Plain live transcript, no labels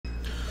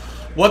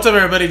What's up,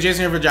 everybody?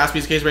 Jason here for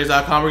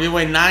JaspysCaseBreaks.com. We're giving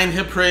away 9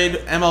 Hit Parade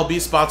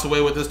MLB spots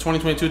away with this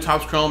 2022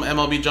 Topps Chrome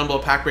MLB Jumbo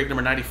Pack Break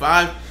number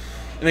 95.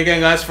 And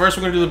again, guys, first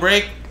we're going to do the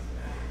break.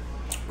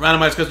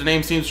 Randomize customer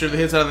names, teams, sure the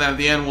hits out of that at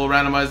the end. We'll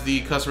randomize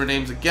the customer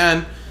names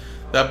again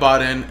that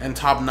bought in, and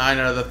top 9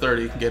 out of the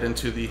 30 can get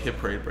into the Hit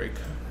Parade break.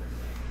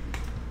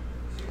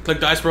 Click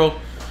Dice Roll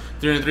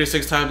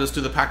 336 times. Let's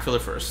do the pack filler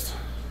first.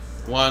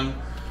 1,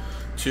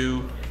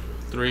 2,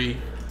 3,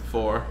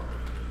 4,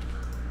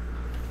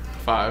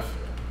 5,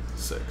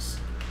 6.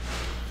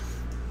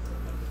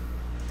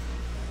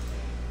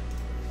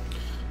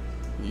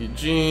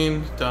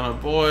 Eugene, Donna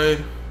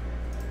Boyd.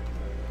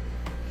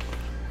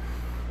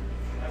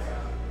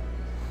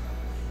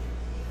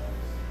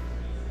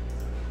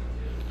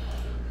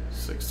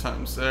 Six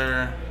times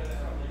there.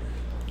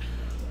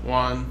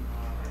 1,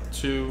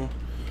 2,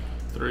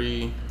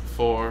 3,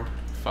 4,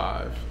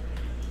 5,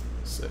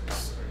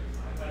 6.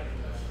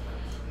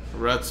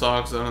 Red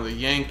Sox down to the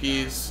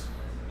Yankees.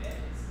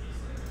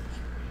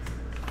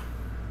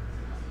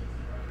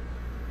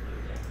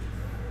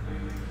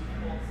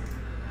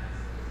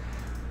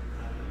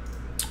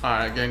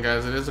 Alright, again,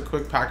 guys, it is a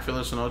quick pack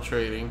filler, so no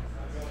trading.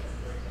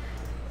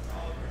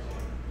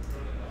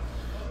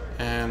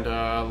 And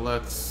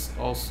let's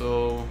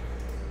also...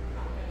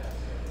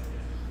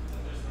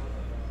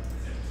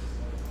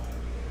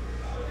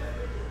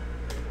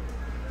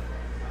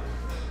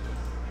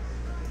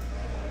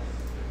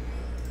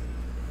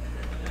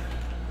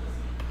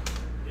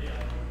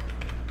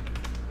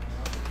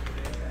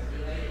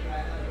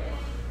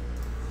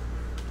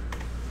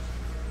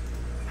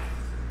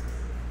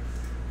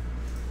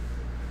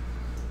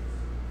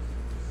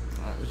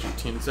 There's your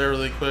teams there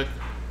really quick.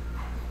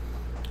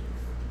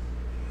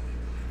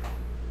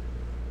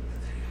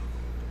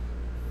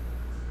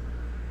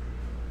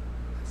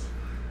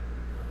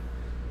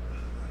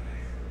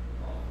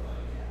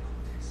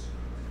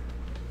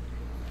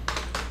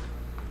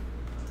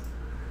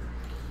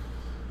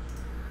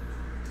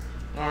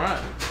 All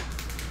right.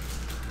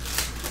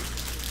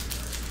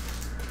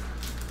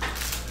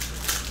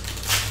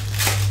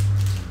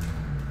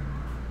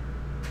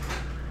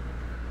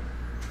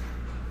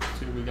 Let's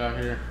see what we got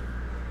here.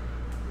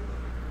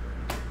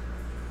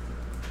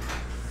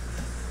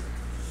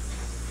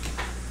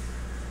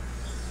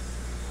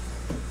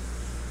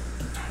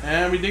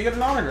 And we did get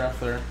an autograph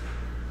there.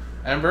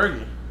 And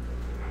Bergie.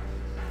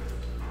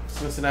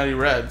 Cincinnati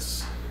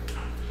Reds.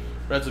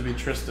 Reds would be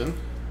Tristan.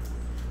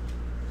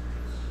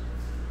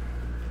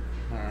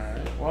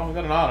 Alright, well, we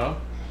got an auto.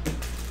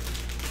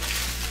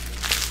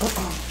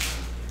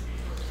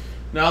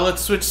 Now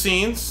let's switch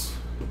scenes.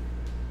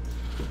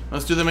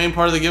 Let's do the main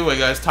part of the giveaway,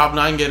 guys. Top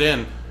 9 get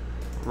in.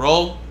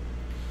 Roll.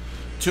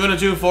 2 and a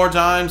 2, 4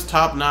 times.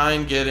 Top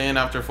 9 get in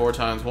after 4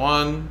 times.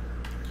 1,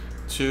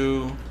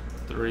 2,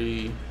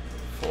 3,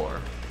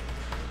 4.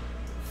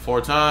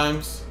 4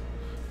 times.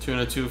 2 and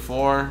a 2,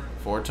 4.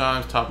 4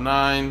 times. Top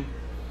 9.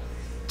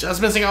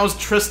 Just missing out was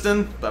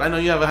Tristan, but I know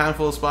you have a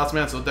handful of spots,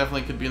 man, so it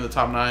definitely could be in the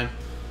top 9.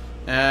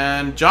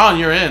 And John,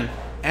 you're in.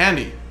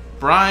 Andy,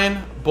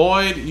 Brian,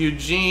 Boyd,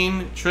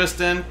 Eugene,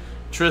 Tristan,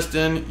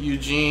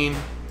 Eugene,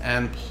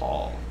 and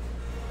Paul.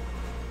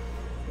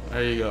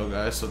 There you go,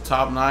 guys. So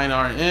top 9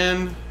 are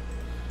in.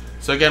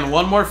 So again,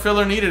 one more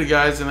filler needed,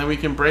 guys, and then we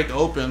can break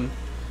open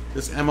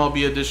this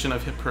MLB edition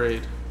of Hit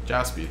Parade.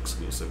 Jaspy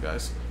exclusive,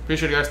 guys.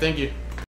 Appreciate it, guys. Thank you.